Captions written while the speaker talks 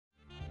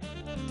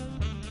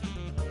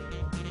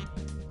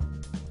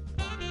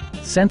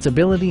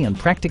Sensibility and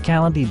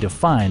practicality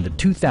define the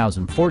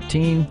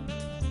 2014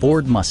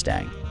 Ford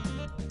Mustang.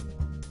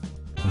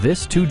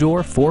 This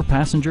two-door,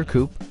 four-passenger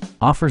coupe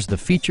offers the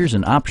features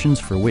and options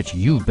for which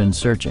you've been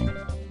searching.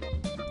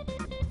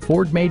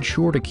 Ford made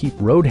sure to keep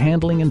road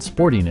handling and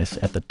sportiness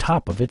at the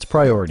top of its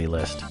priority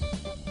list.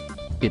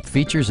 It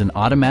features an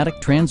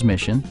automatic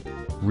transmission,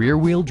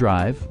 rear-wheel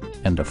drive,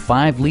 and a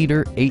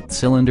 5-liter,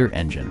 8-cylinder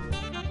engine.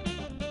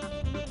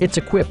 It's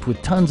equipped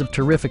with tons of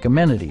terrific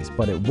amenities,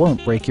 but it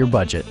won't break your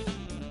budget.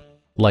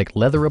 Like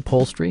leather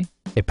upholstery,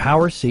 a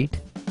power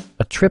seat,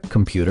 a trip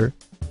computer,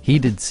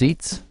 heated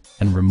seats,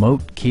 and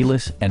remote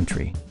keyless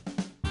entry.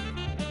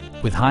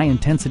 With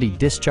high-intensity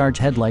discharge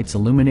headlights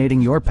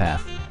illuminating your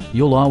path,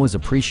 you'll always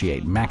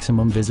appreciate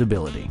maximum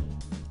visibility.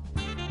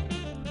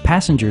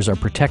 Passengers are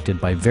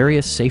protected by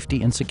various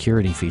safety and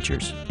security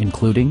features,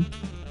 including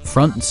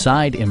front and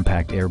side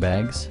impact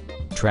airbags,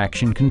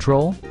 traction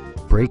control,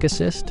 brake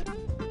assist,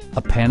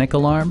 a panic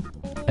alarm,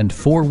 and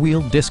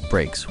 4-wheel disc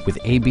brakes with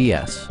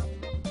ABS.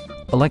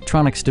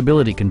 Electronic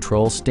stability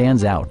control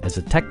stands out as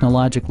a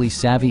technologically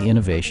savvy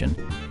innovation,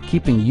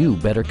 keeping you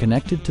better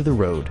connected to the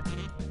road.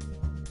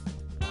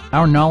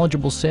 Our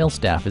knowledgeable sales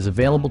staff is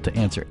available to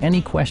answer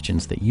any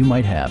questions that you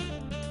might have.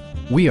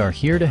 We are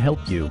here to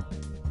help you.